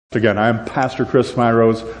Again, I'm Pastor Chris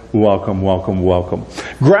Myros. Welcome, welcome, welcome.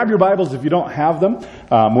 Grab your Bibles if you don't have them.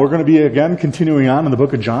 We're going to be, again, continuing on in the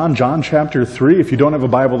book of John, John chapter 3. If you don't have a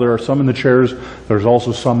Bible, there are some in the chairs. There's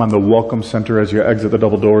also some on the Welcome Center as you exit the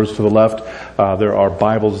double doors to the left. There are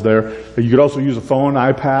Bibles there. You could also use a phone,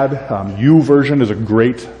 iPad. YouVersion is a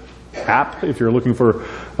great app if you're looking for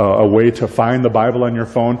a way to find the Bible on your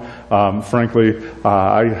phone. Frankly,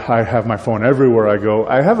 I have my phone everywhere I go.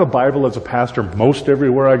 I have a Bible as a pastor most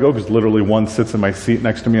everywhere I go because literally one sits in my seat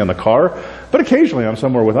next to me in the car. But occasionally I'm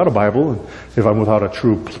somewhere without a Bible. And if I'm without a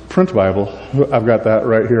true print Bible, I've got that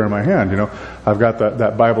right here in my hand. You know, I've got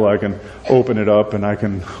that Bible. I can open it up and I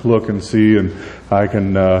can look and see, and I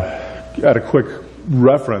can at a quick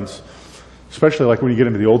reference, especially like when you get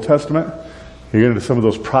into the Old Testament. You get into some of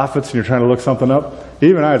those prophets and you're trying to look something up.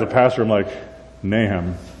 Even I, as a pastor, I'm like,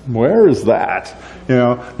 Nahum, where is that? You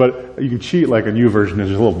know, but you can cheat like a YouVersion.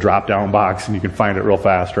 There's a little drop-down box and you can find it real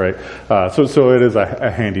fast, right? So it is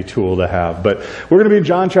a handy tool to have. But we're going to be in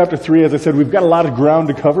John chapter 3. As I said, we've got a lot of ground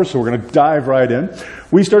to cover, so we're going to dive right in.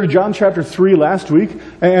 We started John chapter 3 last week,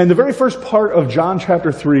 and the very first part of John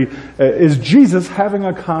chapter 3 is Jesus having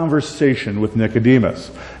a conversation with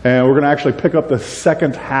Nicodemus. And we're going to actually pick up the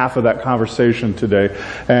second half of that conversation today.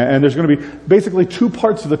 And there's going to be basically two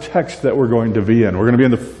parts of the text that we're going to be in. We're going to be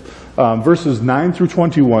in the verses 9 through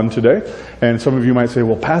 21 today. And some of you might say,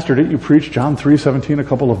 well, Pastor, didn't you preach John 3:17 a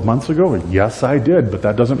couple of months ago? Yes, I did, but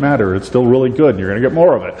that doesn't matter. It's still really good, and you're going to get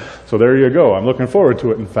more of it. So there you go. I'm looking forward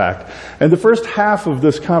to it, in fact. And the first half of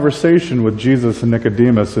this conversation with Jesus and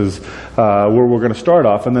Nicodemus is where we're going to start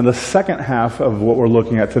off. And then the second half of what we're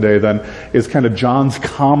looking at today then is kind of John's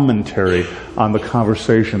commentary on the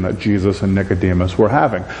conversation that Jesus and Nicodemus were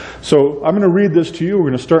having. So I'm going to read this to you. We're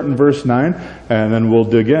going to start in verse 9, and then we'll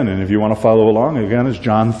dig in. And if you want to follow along, again, it's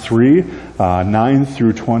John 3, 9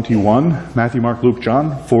 through 21. Matthew, Mark, Luke,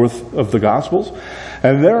 John, fourth of the Gospels.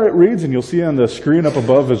 And there it reads, and you'll see on the screen up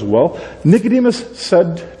above as well, Nicodemus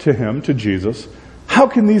said to him, to Jesus, "How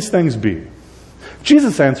can these things be?"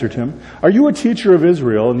 Jesus answered him, "Are you a teacher of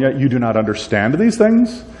Israel, and yet you do not understand these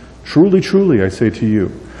things? Truly, truly, I say to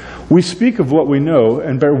you, we speak of what we know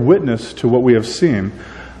and bear witness to what we have seen,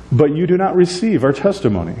 but you do not receive our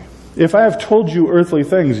testimony. If I have told you earthly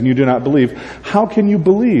things and you do not believe, how can you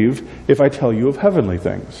believe if I tell you of heavenly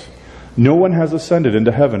things? No one has ascended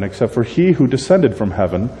into heaven except for he who descended from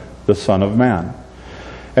heaven, the Son of Man.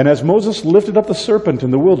 And as Moses lifted up the serpent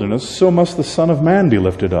in the wilderness, so must the Son of Man be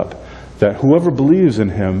lifted up, that whoever believes in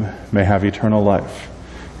him may have eternal life."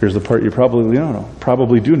 Here's the part you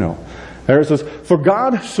probably do know. There it says, "For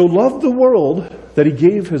God so loved the world that he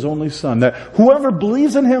gave his only Son, that whoever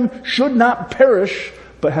believes in him should not perish,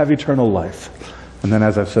 but have eternal life." And then,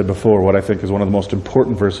 as I've said before, what I think is one of the most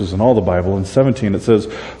important verses in all the Bible, in 17 it says,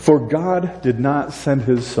 "For God did not send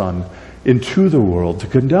his Son into the world to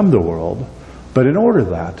condemn the world, but in order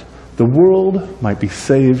that the world might be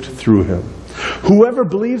saved through him. Whoever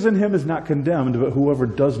believes in him is not condemned, but whoever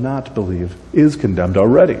does not believe is condemned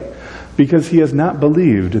already, because he has not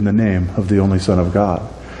believed in the name of the only Son of God.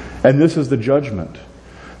 And this is the judgment.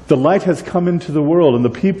 The light has come into the world, and the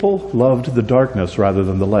people loved the darkness rather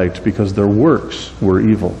than the light, because their works were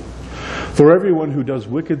evil. For everyone who does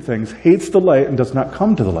wicked things hates the light and does not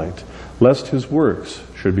come to the light, lest his works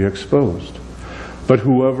should be exposed. But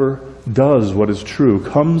whoever does what is true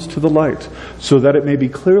comes to the light, so that it may be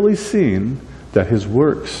clearly seen that his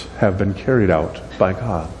works have been carried out by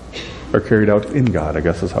God." Or carried out in God, I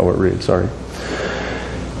guess is how it reads, sorry.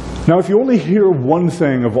 Now, if you only hear one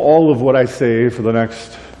thing of all of what I say for the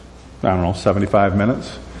next, 75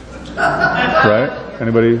 minutes, right?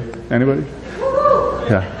 Anybody?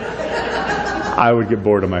 Yeah. I would get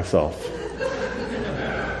bored of myself.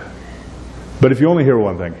 But if you only hear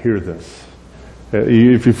one thing, hear this.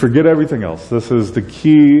 If you forget everything else, this is the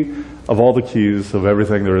key of all the keys of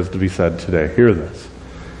everything there is to be said today. Hear this.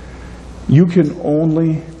 You can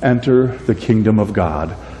only enter the kingdom of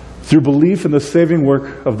God through belief in the saving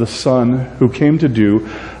work of the Son, who came to do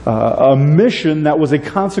a mission that was a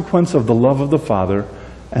consequence of the love of the Father,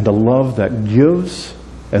 and a love that gives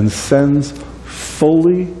and sends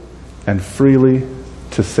fully and freely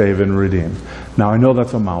to save and redeem. Now, I know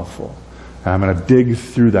that's a mouthful. I'm going to dig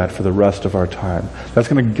through that for the rest of our time. That's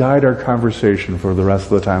going to guide our conversation for the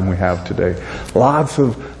rest of the time we have today. Lots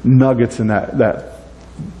of nuggets in that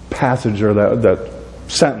passage, or that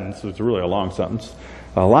sentence. It's really a long sentence.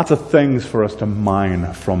 Lots of things for us to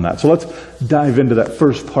mine from that. So let's dive into that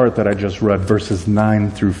first part that I just read, verses 9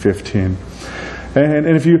 through 15. And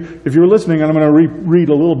if you were listening, and I'm going to read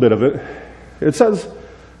a little bit of it. It says,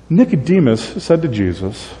 Nicodemus said to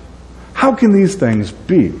Jesus, "How can these things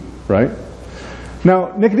be?" Right?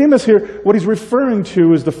 Now, Nicodemus here, what he's referring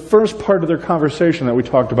to is the first part of their conversation that we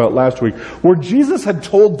talked about last week, where Jesus had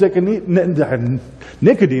told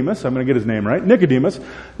Nicodemus, I'm going to get his name right, Nicodemus,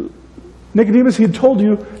 he had told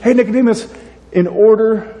you, hey, Nicodemus, in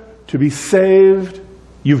order to be saved,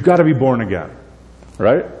 you've got to be born again,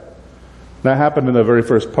 right? That happened in the very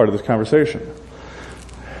first part of this conversation,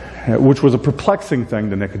 which was a perplexing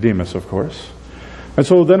thing to Nicodemus, of course. And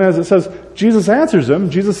so then as it says, Jesus answers him.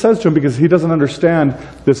 Jesus says to him, because he doesn't understand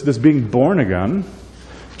this being born again,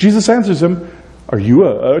 Jesus answers him, are you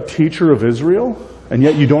a teacher of Israel? And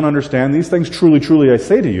yet you don't understand these things? Truly, truly, I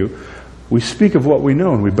say to you, we speak of what we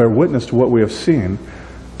know and we bear witness to what we have seen,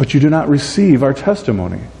 but you do not receive our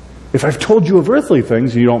testimony. If I've told you of earthly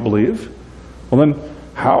things and you don't believe, well then,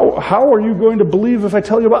 how are you going to believe if I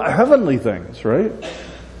tell you about heavenly things, right?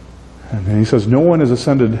 And then he says, no one has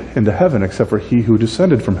ascended into heaven except for he who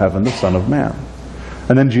descended from heaven, the Son of Man.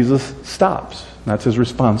 And then Jesus stops. That's his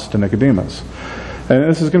response to Nicodemus. And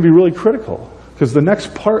this is going to be really critical, because the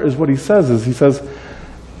next part is what he says,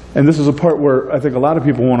 and this is a part where I think a lot of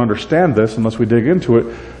people won't understand this unless we dig into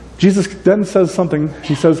it. Jesus then says something,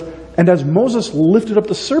 he says, and as Moses lifted up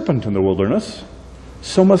the serpent in the wilderness,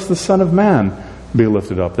 so must the Son of Man be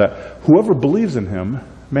lifted up, that whoever believes in him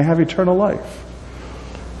may have eternal life.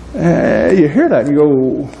 You hear that and you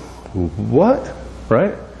go, what?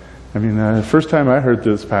 Right? I mean, the first time I heard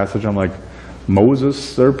this passage, I'm like, Moses,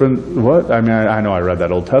 serpent, what? I mean, I know I read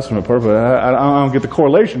that Old Testament part, but I don't get the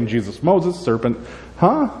correlation. Jesus, Moses, serpent,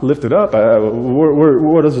 lifted up.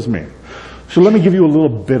 What does this mean? So let me give you a little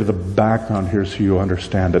bit of the background here so you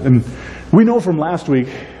understand it. And we know from last week,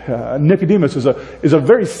 Nicodemus is a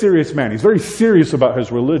very serious man. He's very serious about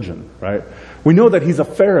his religion, right? We know that he's a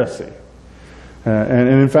Pharisee. And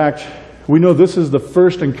in fact, we know this is the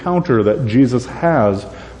first encounter that Jesus has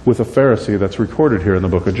with a Pharisee that's recorded here in the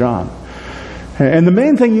book of John. And the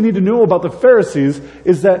main thing you need to know about the Pharisees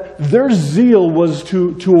is that their zeal was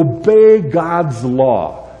to obey God's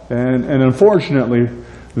law. And unfortunately,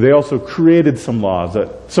 they also created some laws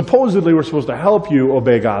that supposedly were supposed to help you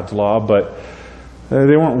obey God's law, but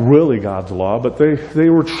they weren't really God's law, but they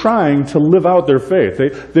were trying to live out their faith.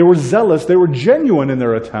 They were zealous, they were genuine in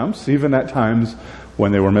their attempts, even at times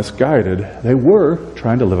when they were misguided. They were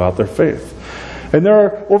trying to live out their faith. And there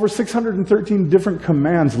are over 613 different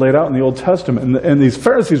commands laid out in the Old Testament, and these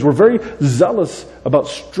Pharisees were very zealous about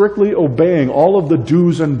strictly obeying all of the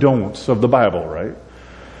do's and don'ts of the Bible, right?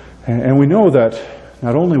 And we know that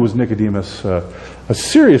not only was Nicodemus a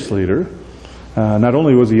serious leader, not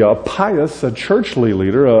only was he a pious, a churchly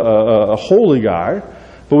leader, a holy guy,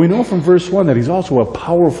 but we know from verse 1 that he's also a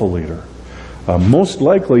powerful leader. Most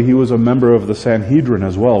likely he was a member of the Sanhedrin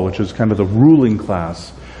as well, which is kind of the ruling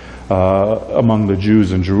class among the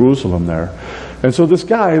Jews in Jerusalem there. And so this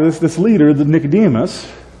guy, this leader, the Nicodemus,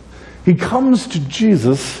 he comes to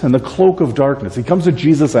Jesus in the cloak of darkness. He comes to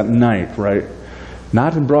Jesus at night, right?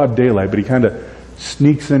 Not in broad daylight, but he kind of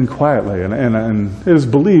sneaks in quietly, and it is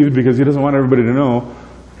believed, because he doesn't want everybody to know,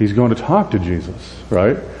 he's going to talk to Jesus,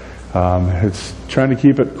 right? It's trying to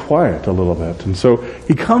keep it quiet a little bit. And so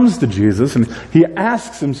he comes to Jesus and he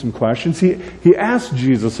asks him some questions. He asks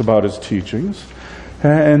Jesus about his teachings,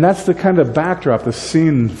 and that's the kind of backdrop, the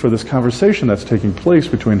scene for this conversation that's taking place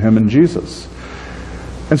between him and Jesus.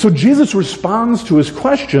 And so Jesus responds to his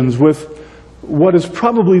questions with what is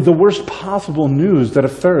probably the worst possible news that a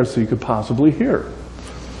Pharisee could possibly hear.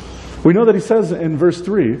 We know that he says in verse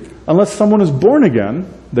 3, unless someone is born again,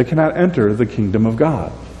 they cannot enter the kingdom of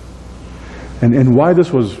God. And why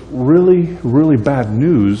this was really, really bad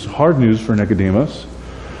news, hard news for Nicodemus,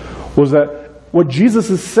 was that what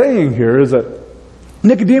Jesus is saying here is that,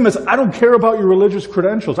 Nicodemus, I don't care about your religious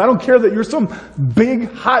credentials. I don't care that you're some big,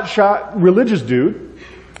 hotshot religious dude.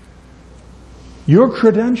 Your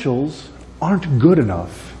credentials aren't good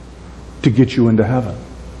enough to get you into heaven.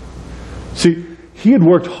 See, he had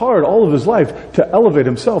worked hard all of his life to elevate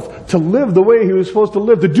himself, to live the way he was supposed to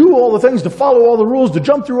live, to do all the things, to follow all the rules, to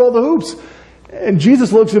jump through all the hoops. And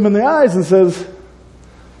Jesus looks him in the eyes and says,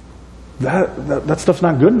 that stuff's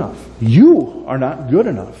not good enough. You are not good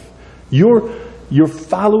enough. Your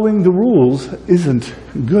following the rules isn't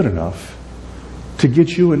good enough to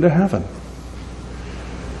get you into heaven.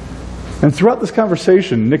 And throughout this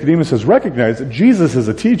conversation, Nicodemus has recognized that Jesus is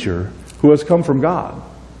a teacher who has come from God.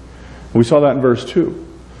 We saw that in verse 2.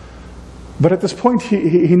 But at this point,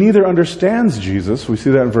 he neither understands Jesus, we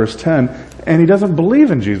see that in verse 10, and he doesn't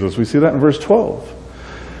believe in Jesus, we see that in verse 12.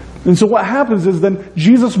 And so what happens is then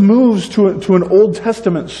Jesus moves to an Old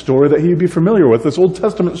Testament story that he'd be familiar with, this Old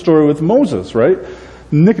Testament story with Moses, right?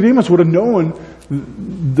 Nicodemus would have known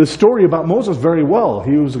the story about Moses very well.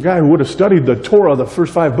 He was a guy who would have studied the Torah, the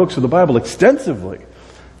first 5 books of the Bible, extensively.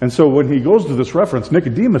 And so when he goes to this reference,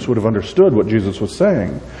 Nicodemus would have understood what Jesus was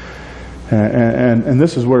saying. And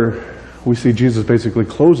this is where we see Jesus basically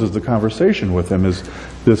closes the conversation with him, is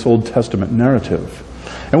this Old Testament narrative.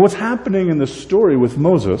 And what's happening in this story with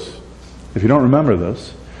Moses, if you don't remember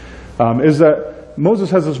this, is that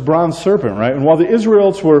Moses has this bronze serpent, right? And while the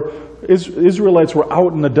Israelites were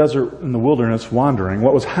out in the desert, in the wilderness, wandering,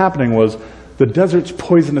 what was happening was the desert's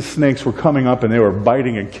poisonous snakes were coming up and they were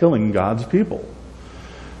biting and killing God's people.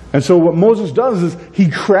 And so what Moses does is he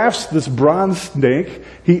crafts this bronze snake,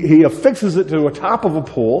 he affixes it to the top of a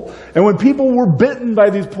pole, and when people were bitten by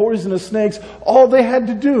these poisonous snakes, all they had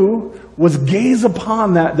to do was gaze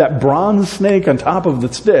upon that bronze snake on top of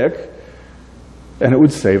the stick, and it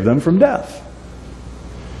would save them from death.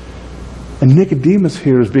 And Nicodemus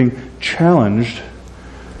here is being challenged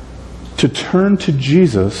to turn to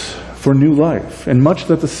Jesus for new life, in much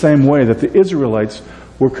the same way that the Israelites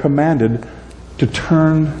were commanded to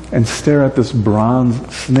turn and stare at this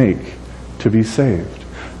bronze snake to be saved.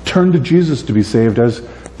 Turn to Jesus to be saved as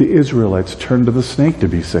the Israelites turned to the snake to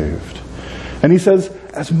be saved. And he says,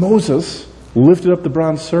 as Moses lifted up the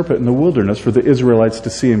bronze serpent in the wilderness for the Israelites to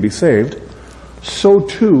see and be saved, so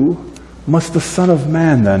too must the Son of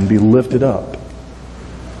Man then be lifted up.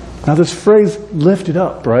 Now this phrase, lifted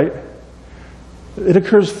up, right? It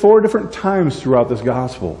occurs 4 different times throughout this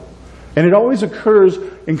gospel. And it always occurs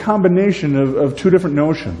in combination of 2 different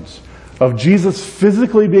notions. Of Jesus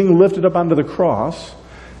physically being lifted up onto the cross,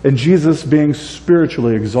 and Jesus being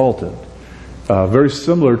spiritually exalted. Very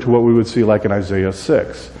similar to what we would see like in Isaiah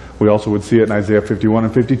 6. We also would see it in Isaiah 51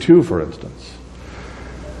 and 52, for instance.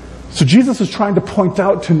 So Jesus is trying to point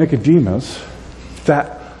out to Nicodemus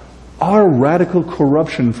that our radical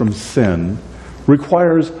corruption from sin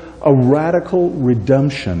requires a radical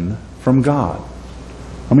redemption from God.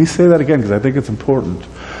 Let me say that again because I think it's important.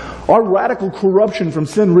 Our radical corruption from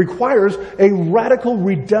sin requires a radical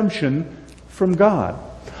redemption from God.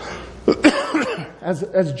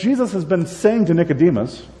 As Jesus has been saying to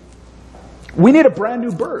Nicodemus, we need a brand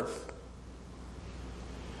new birth.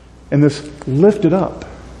 And this lifted up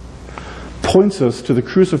points us to the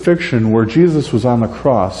crucifixion where Jesus was on the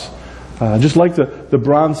cross, just like the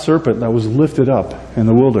bronze serpent that was lifted up in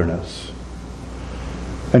the wilderness.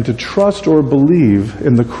 And to trust or believe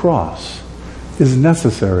in the cross is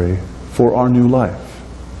necessary for our new life.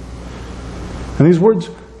 And these words,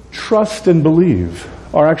 trust and believe,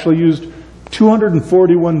 are actually used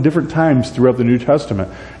 241 different times throughout the New Testament.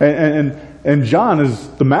 And John is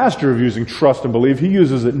the master of using trust and believe. He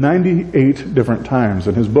uses it 98 different times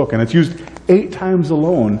in his book. And it's used 8 times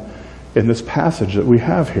alone in this passage that we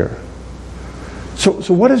have here.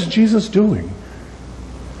 So what is Jesus doing?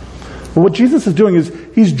 Well, what Jesus is doing is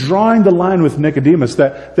he's drawing the line with Nicodemus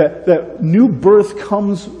that new birth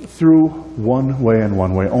comes through one way and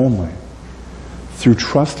one way only. Through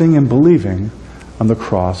trusting and believing on the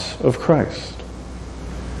cross of Christ.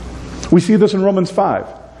 We see this in Romans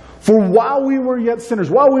 5. For while we were yet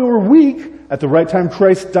sinners, while we were weak, at the right time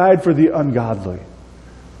Christ died for the ungodly.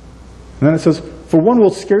 And then it says, for one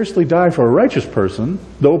will scarcely die for a righteous person,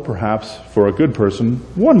 though perhaps for a good person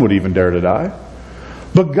one would even dare to die.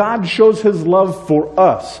 But God shows His love for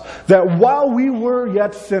us, that while we were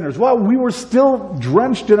yet sinners, while we were still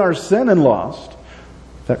drenched in our sin and lost,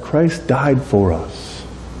 that Christ died for us.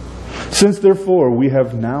 Since therefore we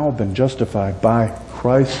have now been justified by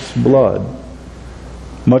Christ's blood,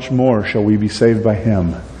 much more shall we be saved by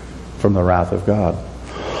Him from the wrath of God.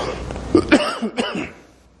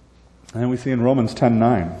 And we see in Romans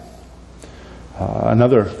 10:9,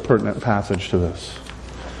 another pertinent passage to this.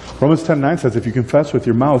 Romans 10:9 says, if you confess with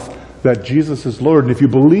your mouth that Jesus is Lord, and if you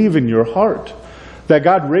believe in your heart that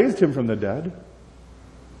God raised Him from the dead,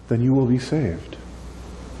 then you will be saved.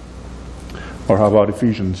 Or how about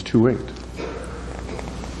Ephesians 2:8?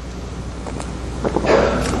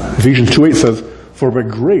 Ephesians 2:8 says, for by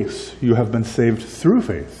grace you have been saved through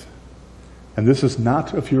faith, and this is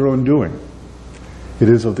not of your own doing. It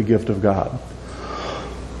is of the gift of God.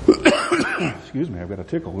 Excuse me, I've got a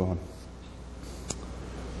tickle going.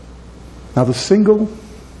 Now the single,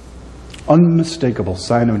 unmistakable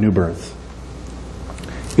sign of new birth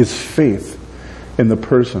is faith in the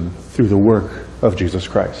person through the work of Jesus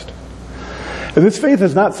Christ. And this faith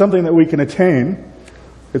is not something that we can attain.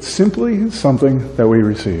 It's simply something that we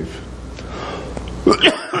receive.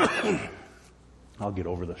 I'll get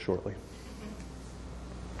over this shortly.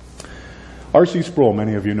 R.C. Sproul,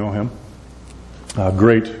 many of you know him. A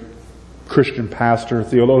great Christian pastor,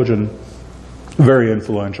 theologian, very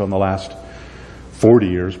influential in the last 40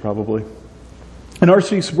 years probably. And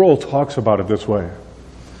R.C. Sproul talks about it this way.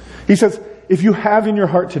 He says, if you have in your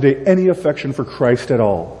heart today any affection for Christ at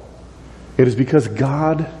all, it is because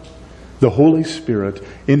God, the Holy Spirit,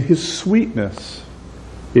 in His sweetness,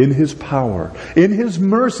 in His power, in His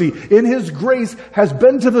mercy, in His grace, has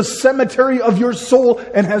been to the cemetery of your soul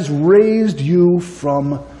and has raised you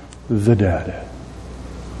from the dead.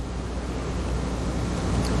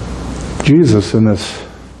 Jesus, in this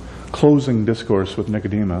closing discourse with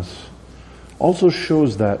Nicodemus, also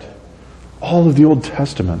shows that all of the Old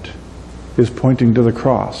Testament is pointing to the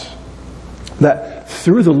cross. That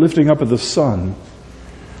through the lifting up of the Son,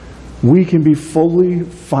 we can be fully,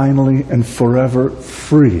 finally, and forever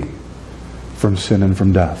free from sin and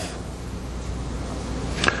from death.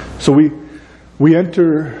 So we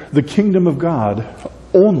enter the kingdom of God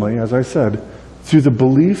only, as I said, through the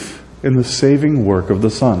belief in the saving work of the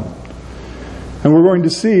Son. And we're going to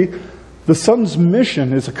see the Son's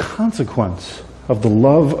mission is a consequence of the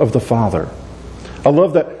love of the Father. A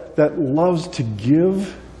love that loves to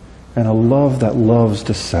give and a love that loves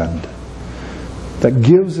to send. That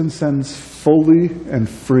gives and sends fully and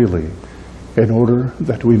freely in order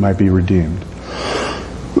that we might be redeemed.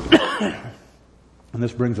 And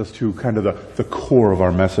this brings us to kind of the core of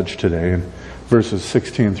our message today in verses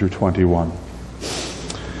 16 through 21.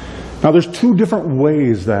 Now there's two different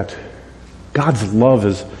ways that God's love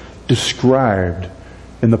is described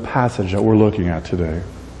in the passage that we're looking at today.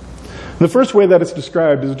 The first way that it's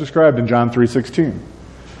described is described in John 3:16.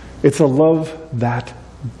 It's a love that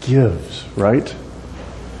gives, right?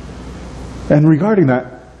 And regarding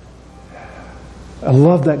that, a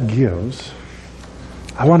love that gives,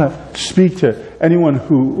 I want to speak to anyone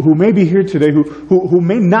who may be here today, who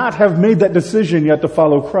may not have made that decision yet to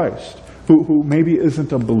follow Christ, who maybe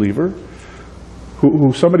isn't a believer,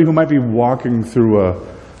 who somebody who might be walking through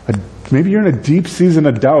maybe you're in a deep season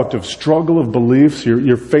of doubt, of struggle of beliefs.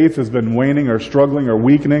 Your faith has been waning or struggling or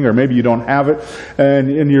weakening, or maybe you don't have it,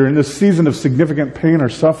 and you're in this season of significant pain or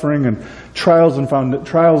suffering and trials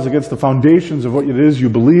against the foundations of what it is you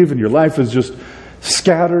believe, and your life is just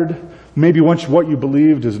scattered. Maybe once what you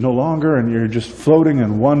believed is no longer, and you're just floating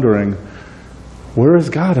and wondering, where is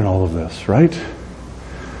God in all of this, right?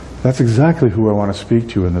 That's exactly who I want to speak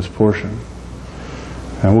to in this portion.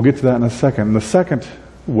 And we'll get to that in a second. And the second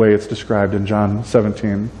way it's described in John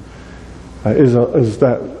 17 is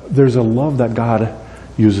that there's a love that God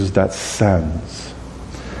uses that sends.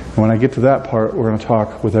 And when I get to that part, we're going to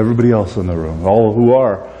talk with everybody else in the room, all who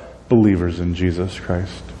are believers in Jesus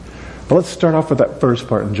Christ. But let's start off with that first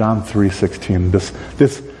part in John 3:16,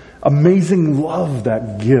 this amazing love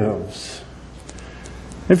that gives.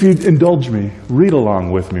 If you indulge me, read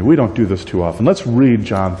along with me. We don't do this too often. Let's read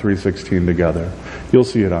John 3:16 together. You'll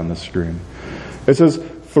see it on the screen. It says,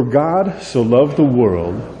 "For God so loved the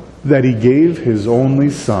world that He gave His only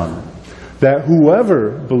Son, that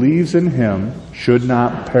whoever believes in Him should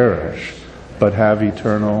not perish, but have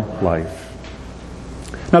eternal life."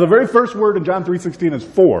 Now the very first word in John 3:16 is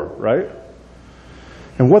 "for," right?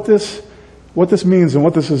 And what this means and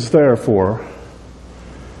what this is there for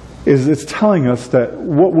is it's telling us that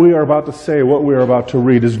what we are about to say, what we are about to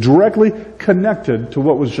read, is directly connected to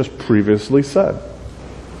what was just previously said.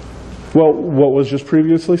 Well, what was just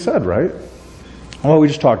previously said, right? Well, we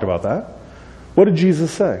just talked about that. What did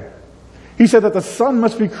Jesus say? He said that the Son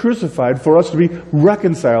must be crucified for us to be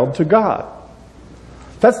reconciled to God.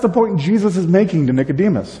 That's the point Jesus is making to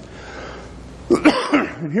Nicodemus.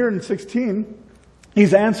 And here in 16,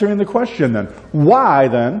 He's answering the question then.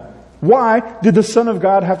 Why did the Son of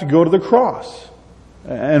God have to go to the cross?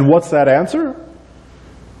 And what's that answer?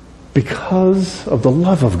 Because of the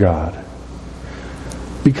love of God.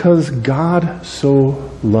 Because God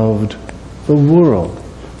so loved the world.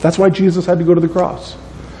 That's why Jesus had to go to the cross.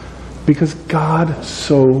 Because God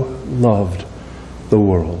so loved the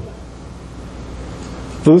world.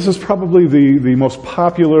 So this is probably the most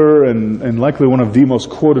popular and likely one of the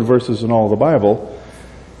most quoted verses in all of the Bible.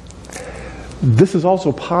 This is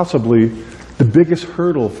also possibly the biggest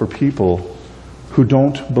hurdle for people who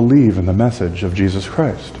don't believe in the message of Jesus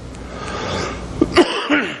Christ.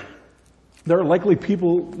 There are likely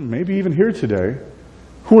people, maybe even here today,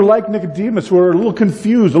 who are like Nicodemus, who are a little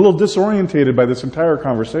confused, a little disorientated by this entire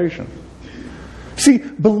conversation. See,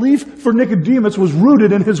 belief for Nicodemus was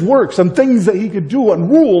rooted in his works, on things that he could do, on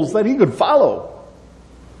rules that he could follow.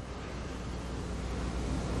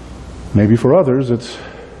 Maybe for others, it's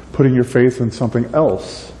putting your faith in something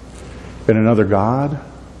else, in another God,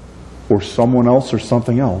 or someone else or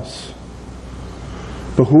something else.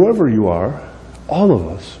 But whoever you are, all of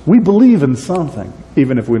us, we believe in something,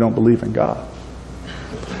 even if we don't believe in God.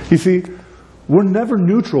 You see, we're never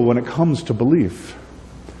neutral when it comes to belief.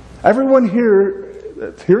 Everyone here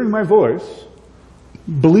that's hearing my voice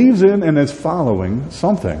believes in and is following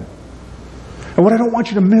something. And what I don't want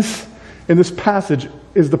you to miss in this passage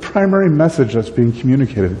is the primary message that's being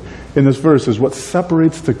communicated in this verse is what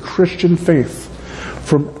separates the Christian faith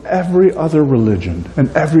from every other religion and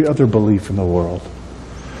every other belief in the world.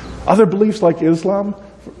 Other beliefs like Islam,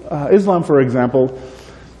 for example,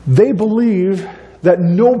 they believe that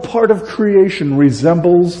no part of creation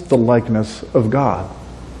resembles the likeness of God.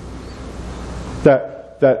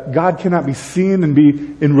 That God cannot be seen and be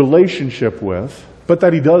in relationship with, but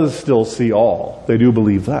that He does still see all. They do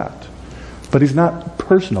believe that. But He's not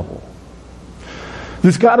personable.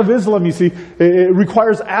 This God of Islam, you see, it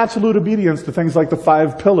requires absolute obedience to things like the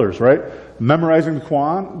 5 pillars, right? Memorizing the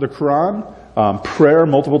Quran, prayer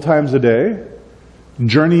multiple times a day,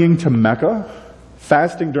 journeying to Mecca,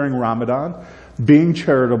 fasting during Ramadan, being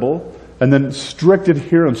charitable, and then strict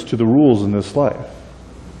adherence to the rules in this life.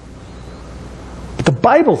 But the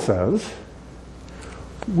Bible says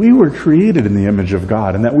we were created in the image of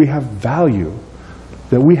God and that we have value,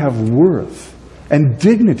 that we have worth and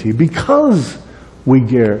dignity because we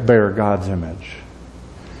bear God's image.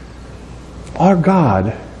 Our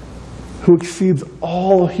God, who exceeds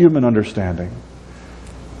all human understanding,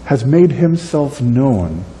 has made Himself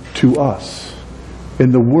known to us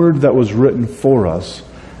in the Word that was written for us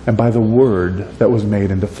and by the Word that was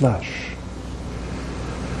made into flesh.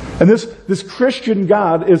 And this Christian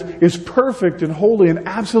God is perfect and holy and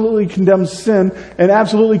absolutely condemns sin and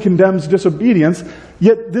absolutely condemns disobedience.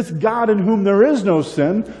 Yet this God in whom there is no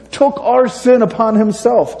sin took our sin upon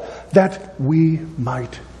Himself that we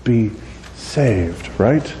might be saved,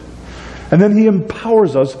 right? And then He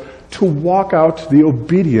empowers us to walk out the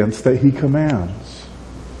obedience that He commands.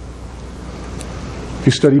 If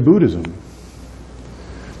you study Buddhism,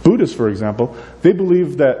 Buddhists, for example, they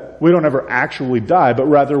believe that we don't ever actually die, but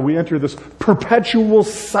rather we enter this perpetual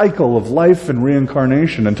cycle of life and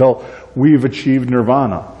reincarnation until we've achieved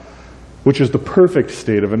nirvana, which is the perfect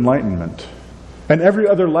state of enlightenment. And every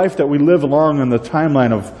other life that we live along in the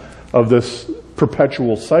timeline of this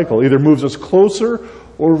perpetual cycle either moves us closer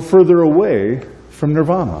or further away from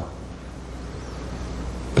nirvana.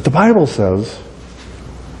 But the Bible says,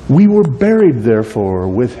 we were buried therefore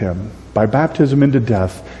with Him by baptism into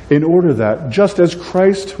death, in order that, just as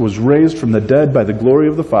Christ was raised from the dead by the glory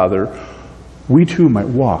of the Father, we too might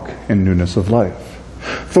walk in newness of life.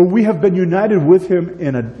 For we have been united with Him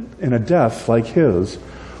in a death like His,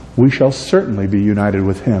 we shall certainly be united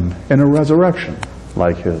with Him in a resurrection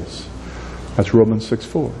like His. That's Romans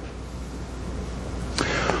 6:4.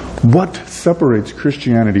 What separates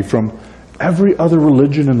Christianity from every other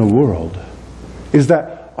religion in the world is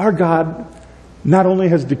that our God not only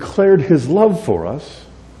has declared His love for us,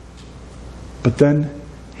 but then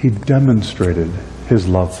He demonstrated His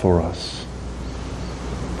love for us.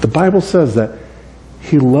 The Bible says that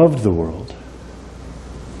He loved the world.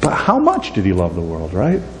 But how much did He love the world,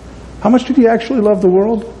 right? How much did He actually love the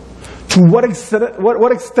world? To what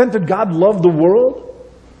extent did God love the world?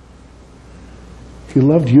 He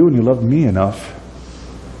loved you and He loved me enough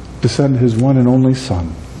to send His one and only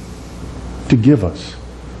Son to give us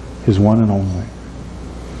His one and only.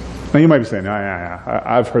 Now you might be saying, yeah,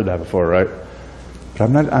 I've heard that before, right?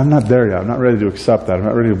 But I'm not there yet. I'm not ready to accept that. I'm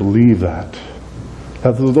not ready to believe that.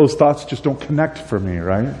 Those thoughts just don't connect for me,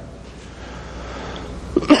 right?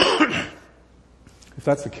 If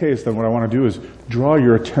that's the case, then what I want to do is draw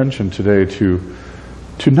your attention today to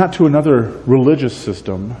not to another religious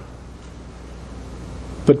system,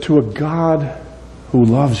 but to a God who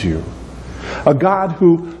loves you. A God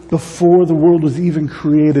who, before the world was even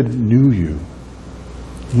created, knew you,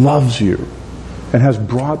 loves you, and has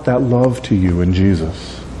brought that love to you in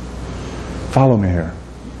Jesus. Follow me here.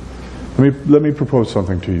 Let me propose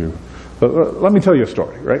something to you. Let me tell you a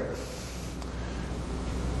story, right?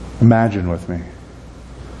 Imagine with me.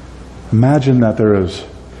 Imagine that there is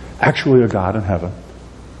actually a God in heaven.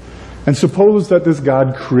 And suppose that this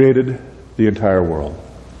God created the entire world.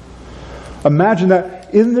 Imagine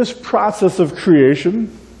that in this process of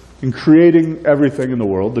creation, in creating everything in the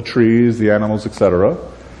world, the trees, the animals, etc.,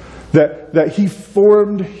 that He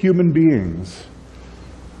formed human beings.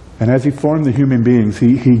 And as He formed the human beings,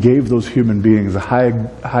 He gave those human beings the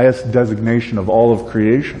highest designation of all of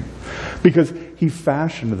creation. Because He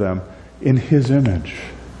fashioned them in His image.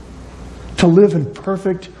 To live in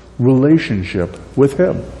perfect relationship with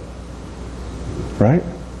Him. Right?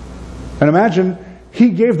 And imagine He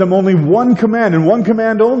gave them only one command and one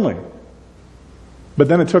command only. But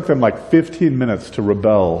then it took them like 15 minutes to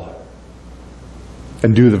rebel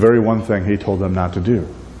and do the very one thing He told them not to do.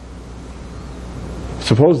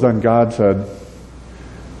 Suppose then God said,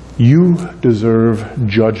 you deserve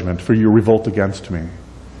judgment for your revolt against me.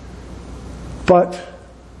 But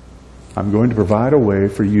I'm going to provide a way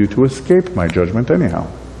for you to escape my judgment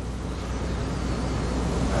anyhow.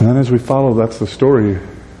 And then as we follow, that's the story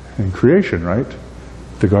in creation, right?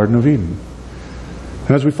 The Garden of Eden.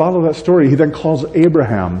 And as we follow that story, he then calls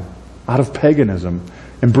Abraham out of paganism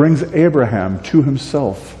and brings Abraham to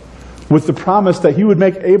himself with the promise that he would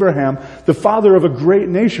make Abraham the father of a great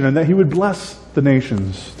nation and that he would bless the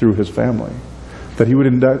nations through his family. That he would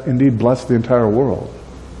indeed bless the entire world.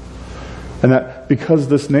 And that because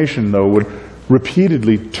this nation, though, would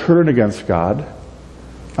repeatedly turn against God,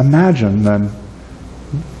 imagine then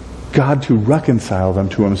God, to reconcile them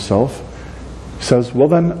to himself, says, well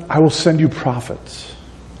then, I will send you prophets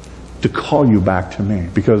to call you back to me.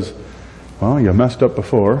 Because, well, you messed up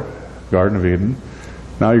before, Garden of Eden.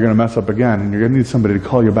 Now you're going to mess up again, and you're going to need somebody to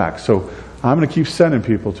call you back. So I'm going to keep sending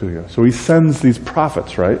people to you. So he sends these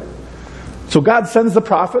prophets, right? So God sends the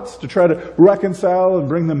prophets to try to reconcile and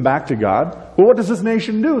bring them back to God. Well, what does this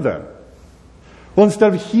nation do then? Well,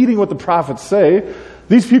 instead of heeding what the prophets say,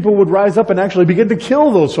 these people would rise up and actually begin to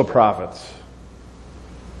kill those prophets.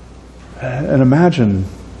 And imagine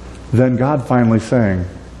then God finally saying,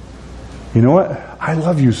 you know what? I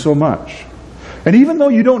love you so much. And even though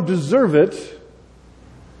you don't deserve it,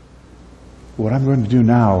 what I'm going to do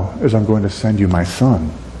now is I'm going to send you my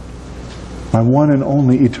son. My one and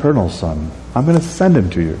only eternal son. I'm going to send him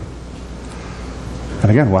to you.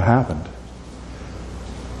 And again, what happened?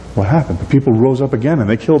 What happened? The people rose up again and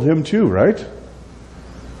they killed him too, right?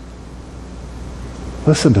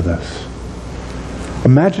 Listen to this.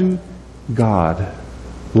 Imagine God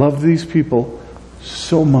loved these people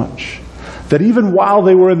so much that even while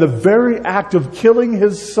they were in the very act of killing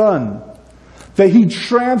his son, that he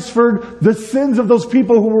transferred the sins of those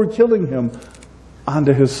people who were killing him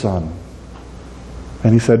onto his son.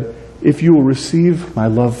 And he said, if you will receive my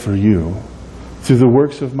love for you through the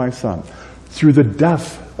works of my son, through the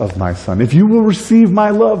death of my son, if you will receive my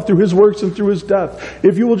love through his works and through his death,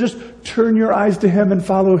 if you will just turn your eyes to him and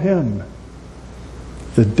follow him,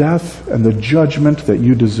 the death and the judgment that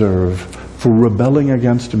you deserve for rebelling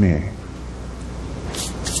against me,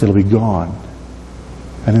 it'll be gone.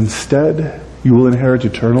 And instead, you will inherit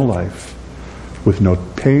eternal life with no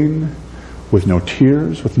pain, with no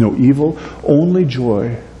tears, with no evil, only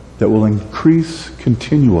joy that will increase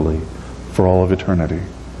continually for all of eternity.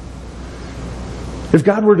 If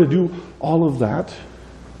God were to do all of that,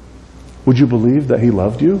 would you believe that he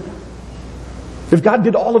loved you? If God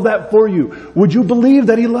did all of that for you, would you believe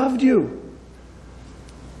that he loved you?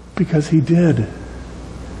 Because he did.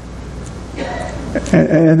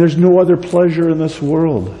 And there's no other pleasure in this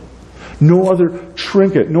world. No other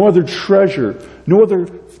trinket, no other treasure, no other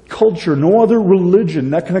culture, no other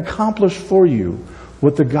religion that can accomplish for you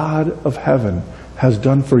what the God of heaven has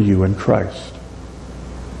done for you in Christ.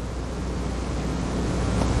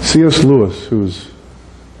 C.S. Lewis, who's an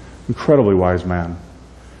incredibly wise man,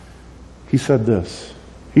 he said this.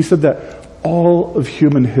 He said that all of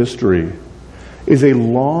human history is a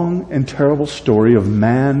long and terrible story of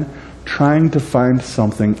man trying to find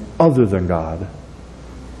something other than God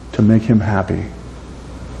to make him happy.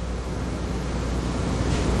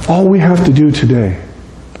 All we have to do today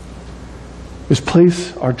is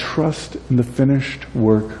place our trust in the finished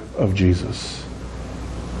work of Jesus.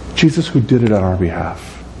 Jesus who did it on our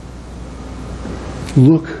behalf.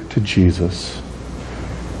 Look to Jesus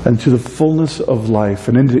and to the fullness of life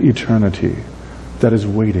and into eternity that is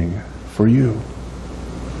waiting for you.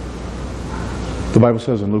 The Bible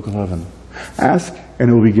says in Luke 11, ask and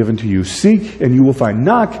it will be given to you. Seek and you will find.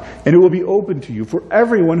 Knock and it will be opened to you. For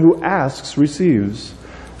everyone who asks receives,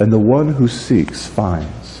 and the one who seeks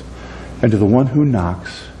finds. And to the one who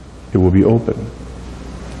knocks it will be open.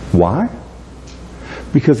 Why?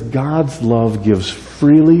 Because God's love gives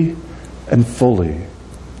freely and fully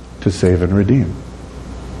to save and redeem.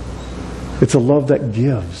 It's a love that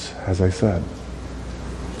gives, as I said.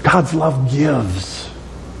 God's love gives.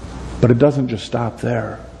 But it doesn't just stop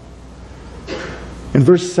there. In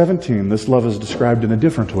verse 17, this love is described in a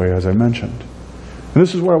different way, as I mentioned. And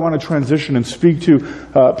this is where I want to transition and speak to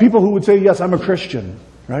people who would say, yes, I'm a Christian,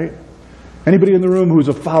 right? Anybody in the room who's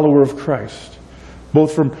a follower of Christ.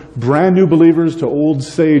 Both from brand new believers to old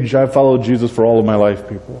sage, I've followed Jesus for all of my life,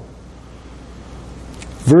 people.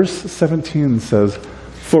 Verse 17 says,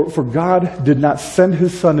 For God did not send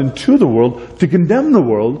his Son into the world to condemn the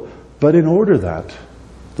world, but in order that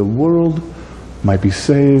the world might be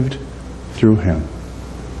saved through him.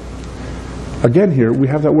 Again here, we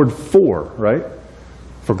have that word for, right?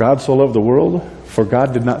 For God so loved the world, for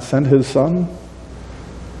God did not send his Son.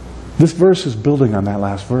 This verse is building on that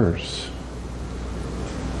last verse.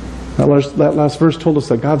 That last verse told us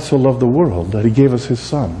that God so loved the world that He gave us His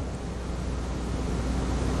Son.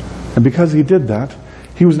 And because He did that,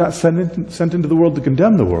 He was not sent into the world to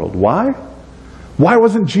condemn the world. Why? Why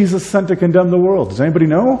wasn't Jesus sent to condemn the world? Does anybody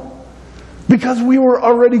know? Because we were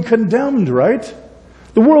already condemned, right?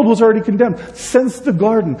 The world was already condemned. Since the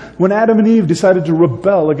garden, when Adam and Eve decided to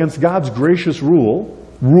rebel against God's gracious rule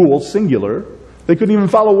singular, they couldn't even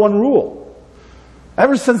follow one rule.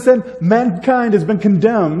 Ever since then, mankind has been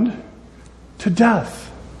condemned to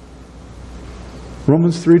death.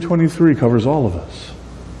 Romans 3:23 covers all of us.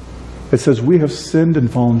 It says, we have sinned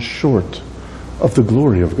and fallen short of the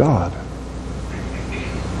glory of God.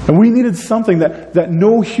 And we needed something that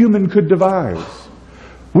no human could devise.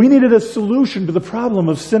 We needed a solution to the problem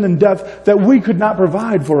of sin and death that we could not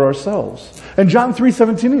provide for ourselves. And John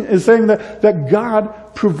 3:17 is saying that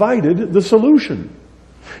God provided the solution.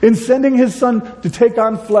 In sending His Son to take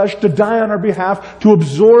on flesh, to die on our behalf, to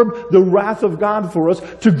absorb the wrath of God for us,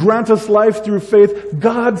 to grant us life through faith,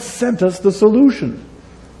 God sent us the solution.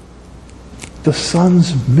 The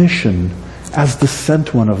Son's mission as the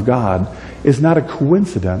sent one of God is not a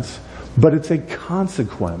coincidence, but it's a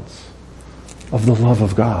consequence of the love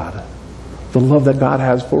of God, the love that God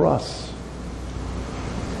has for us.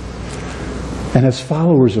 And as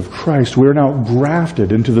followers of Christ, we are now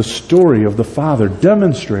grafted into the story of the Father,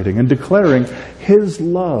 demonstrating and declaring His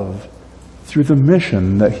love through the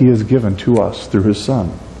mission that He has given to us through His Son.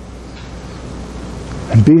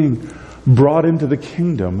 And being brought into the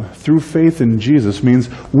kingdom through faith in Jesus means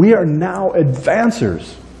we are now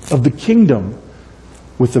advancers of the kingdom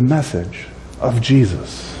with the message of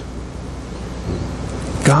Jesus.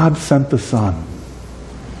 God sent the Son,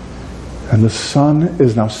 and the Son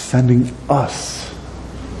is now sending us.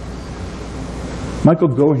 Michael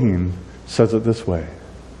Goheen says it this way: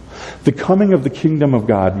 the coming of the kingdom of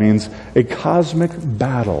God means a cosmic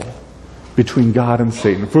battle between God and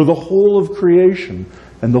Satan for the whole of creation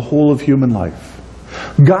and the whole of human life.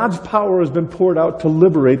 God's power has been poured out to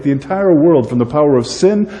liberate the entire world from the power of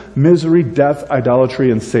sin, misery, death,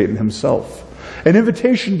 idolatry, and Satan himself. An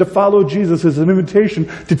invitation to follow Jesus is an invitation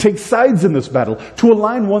to take sides in this battle, to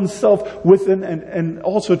align oneself with and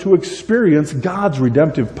also to experience God's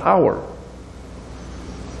redemptive power.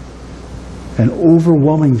 An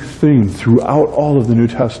overwhelming theme throughout all of the New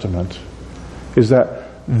Testament is that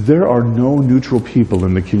there are no neutral people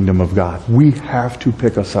in the kingdom of God. We have to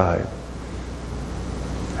pick a side.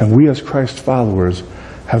 And we as Christ followers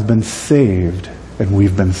have been saved and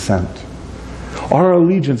we've been sent. Our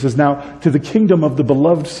allegiance is now to the kingdom of the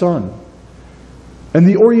beloved Son. And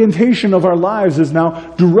the orientation of our lives is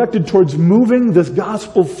now directed towards moving this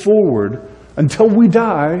gospel forward until we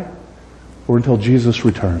die or until Jesus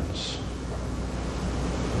returns.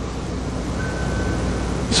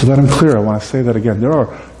 So that I'm clear, I want to say that again. There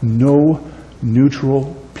are no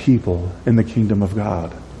neutral people in the kingdom of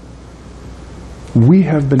God. We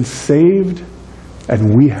have been saved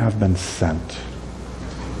and we have been sent.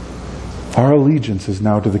 Our allegiance is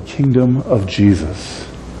now to the kingdom of Jesus.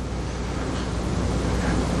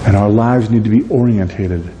 And our lives need to be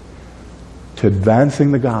orientated to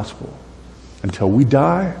advancing the gospel until we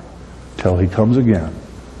die, till He comes again.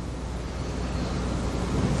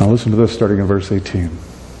 Now listen to this starting in verse 18.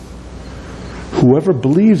 Whoever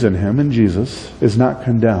believes in Him, in Jesus, is not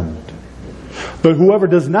condemned. But whoever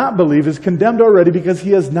does not believe is condemned already because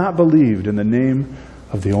he has not believed in the name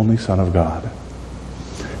of the only Son of God.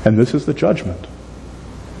 And this is the judgment.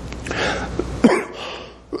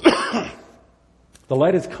 The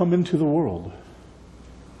light has come into the world.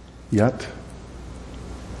 Yet,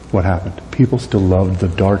 what happened? People still loved the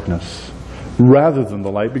darkness rather than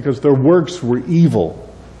the light because their works were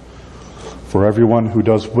evil. For everyone who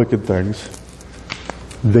does wicked things,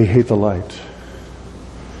 they hate the light.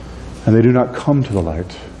 And they do not come to the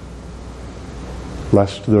light,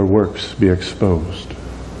 lest their works be exposed.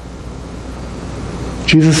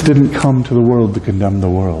 Jesus didn't come to the world to condemn the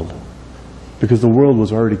world, because the world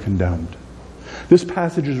was already condemned. This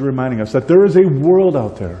passage is reminding us that there is a world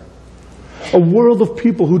out there, a world of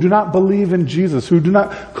people who do not believe in Jesus, who do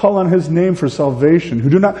not call on His name for salvation, who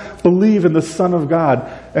do not believe in the Son of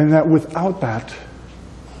God, and that without that,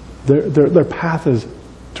 their path is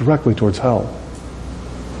directly towards hell.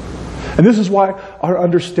 And this is why our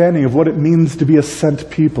understanding of what it means to be a sent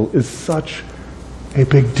people is such a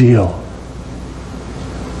big deal.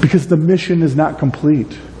 Because the mission is not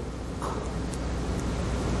complete.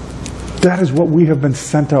 That is what we have been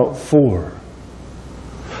sent out for.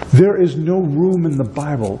 There is no room in the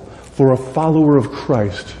Bible for a follower of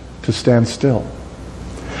Christ to stand still.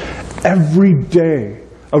 Every day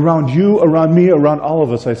around you, around me, around all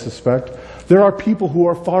of us, I suspect, there are people who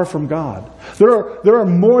are far from God. There are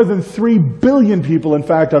more than 3 billion people, in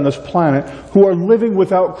fact, on this planet who are living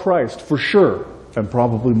without Christ, for sure, and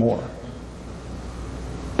probably more.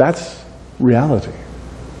 That's reality.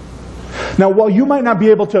 Now, while you might not be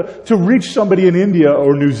able to reach somebody in India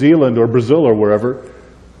or New Zealand or Brazil or wherever,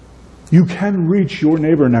 you can reach your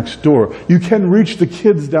neighbor next door. You can reach the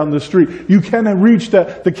kids down the street. You can reach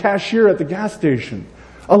the cashier at the gas station.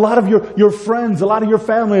 A lot of your friends, a lot of your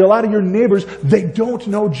family, a lot of your neighbors, they don't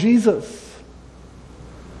know Jesus.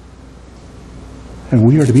 And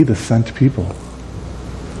we are to be the sent people.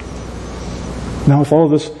 Now, if all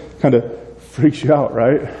of this kind of freaks you out,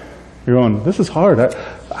 right? You're going, this is hard.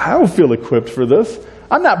 I don't feel equipped for this.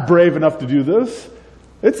 I'm not brave enough to do this.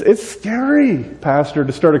 It's scary, Pastor,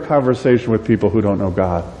 to start a conversation with people who don't know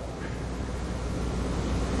God.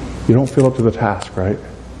 You don't feel up to the task, right?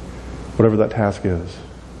 Whatever that task is.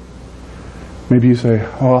 Maybe you say,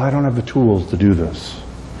 oh, I don't have the tools to do this.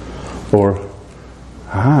 Or,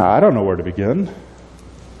 I don't know where to begin.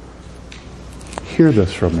 Hear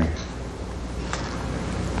this from me.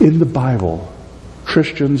 In the Bible,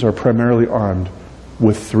 Christians are primarily armed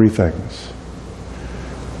with 3 things.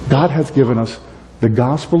 God has given us the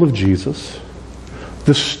gospel of Jesus,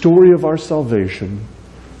 the story of our salvation,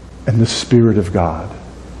 and the Spirit of God.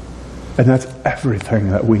 And that's everything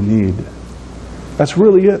that we need. That's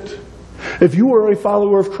really it. If you are a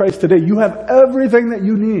follower of Christ today, you have everything that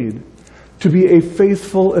you need to be a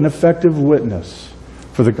faithful and effective witness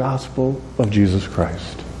for the gospel of Jesus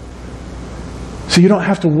Christ. So you don't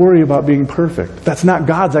have to worry about being perfect. That's not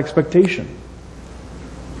God's expectation.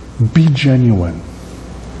 Be genuine.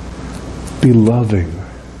 Be loving.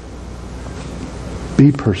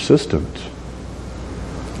 Be persistent.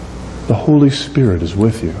 The Holy Spirit is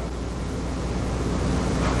with you.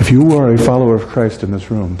 If you are a follower of Christ in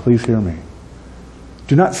this room, please hear me.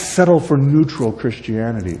 Do not settle for neutral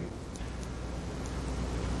Christianity.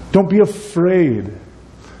 Don't be afraid.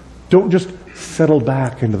 Don't just settle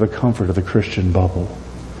back into the comfort of the Christian bubble.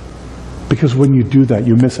 Because when you do that,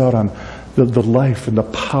 you miss out on the life and the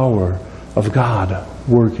power of God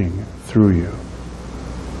working through you.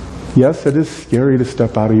 Yes, it is scary to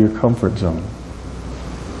step out of your comfort zone.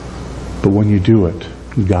 But when you do it,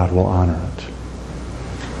 God will honor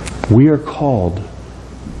it. We are called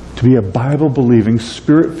to be a Bible-believing,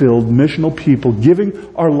 Spirit-filled, missional people,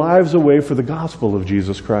 giving our lives away for the gospel of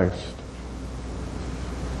Jesus Christ.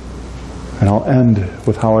 And I'll end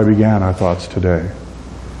with how I began our thoughts today.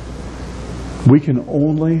 We can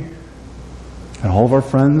only, and all of our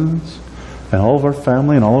friends, and all of our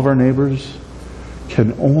family, and all of our neighbors,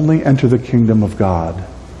 can only enter the kingdom of God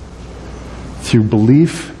through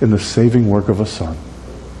belief in the saving work of a Son.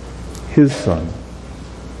 His Son.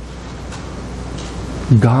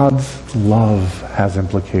 God's love has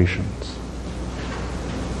implications.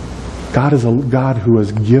 God is a God who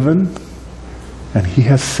has given, and He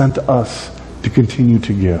has sent us to continue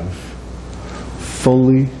to give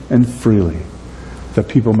fully and freely, that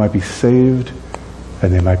people might be saved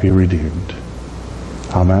and they might be redeemed.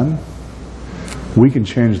 Amen? We can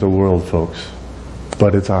change the world, folks,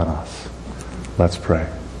 but it's on us. Let's pray.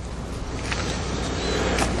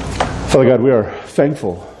 Father God, we are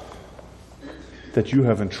thankful that you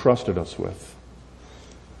have entrusted us with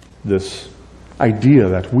this idea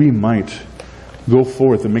that we might go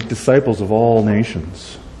forth and make disciples of all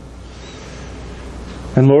nations.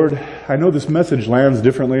 And Lord, I know this message lands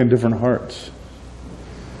differently in different hearts.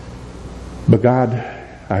 But God,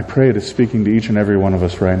 I pray it is speaking to each and every one of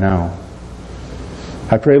us right now.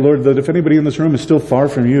 I pray, Lord, that if anybody in this room is still far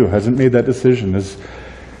from you, hasn't made that decision, is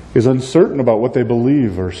uncertain about what they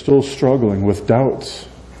believe, or still struggling with doubts,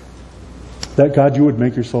 that God, you would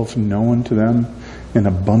make yourself known to them in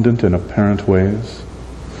abundant and apparent ways.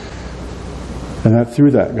 And that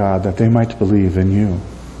through that, God, that they might believe in you.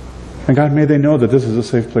 And God, may they know that this is a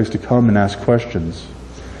safe place to come and ask questions.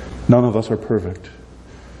 None of us are perfect.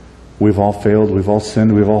 We've all failed, we've all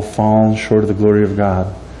sinned, we've all fallen short of the glory of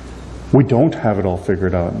God. We don't have it all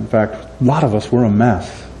figured out. In fact, a lot of us, we're a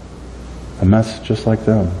mess. A mess just like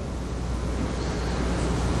them.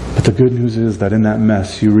 But the good news is that in that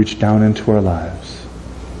mess, you reach down into our lives.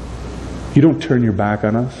 You don't turn your back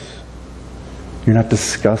on us. You're not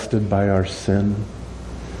disgusted by our sin.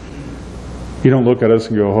 You don't look at us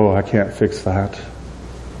and go, oh, I can't fix that.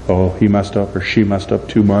 Oh, he messed up or she messed up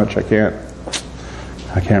too much. I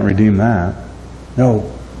can't redeem that.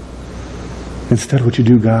 No. Instead, what you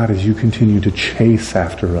do, God, is you continue to chase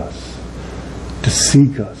after us, to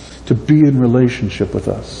seek us, to be in relationship with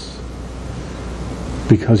us,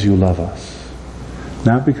 because you love us.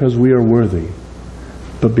 Not because we are worthy,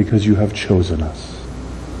 but because you have chosen us.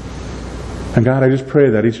 And God, I just pray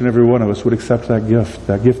that each and every one of us would accept that gift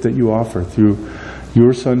that you offer through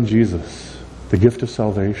your Son Jesus, the gift of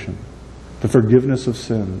salvation, the forgiveness of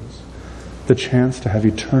sins, the chance to have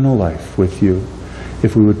eternal life with you,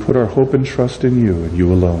 if we would put our hope and trust in you and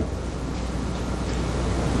you alone.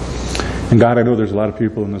 And God, I know there's a lot of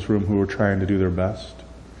people in this room who are trying to do their best,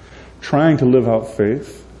 trying to live out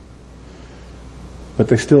faith, but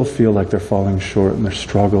they still feel like they're falling short in their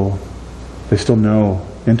struggle. They still know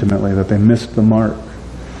intimately that they missed the mark,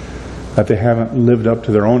 that they haven't lived up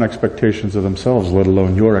to their own expectations of themselves, let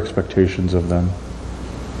alone your expectations of them.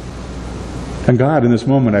 And God, in this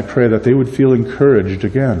moment, I pray that they would feel encouraged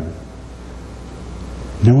again,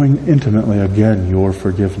 knowing intimately again your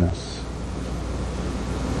forgiveness.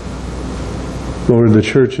 Lord, the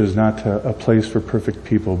church is not a place for perfect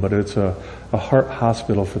people, but it's a heart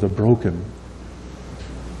hospital for the broken.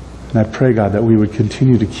 And I pray, God, that we would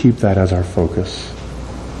continue to keep that as our focus.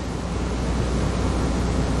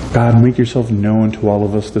 God, make yourself known to all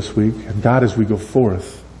of us this week. And God, as we go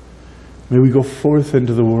forth, may we go forth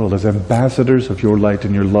into the world as ambassadors of your light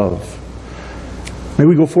and your love. May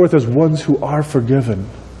we go forth as ones who are forgiven.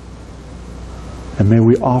 And may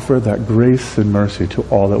we offer that grace and mercy to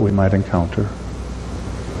all that we might encounter.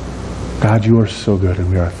 God, you are so good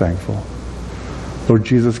and we are thankful. Lord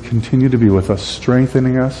Jesus, continue to be with us,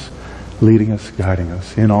 strengthening us, leading us, guiding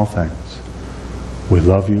us in all things. We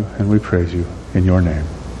love you and we praise you in your name.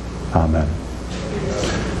 Amen.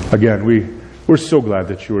 Again, we're so glad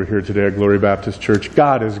that you are here today at Glory Baptist Church.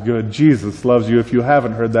 God is good. Jesus loves you. If you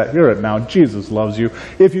haven't heard that, hear it now. Jesus loves you.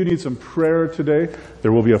 If you need some prayer today,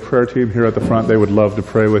 there will be a prayer team here at the front. They would love to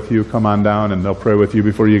pray with you. Come on down and they'll pray with you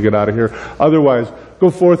before you get out of here. Otherwise, go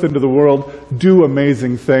forth into the world. Do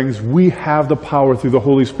amazing things. We have the power through the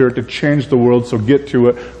Holy Spirit to change the world, so get to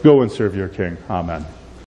it. Go and serve your King. Amen.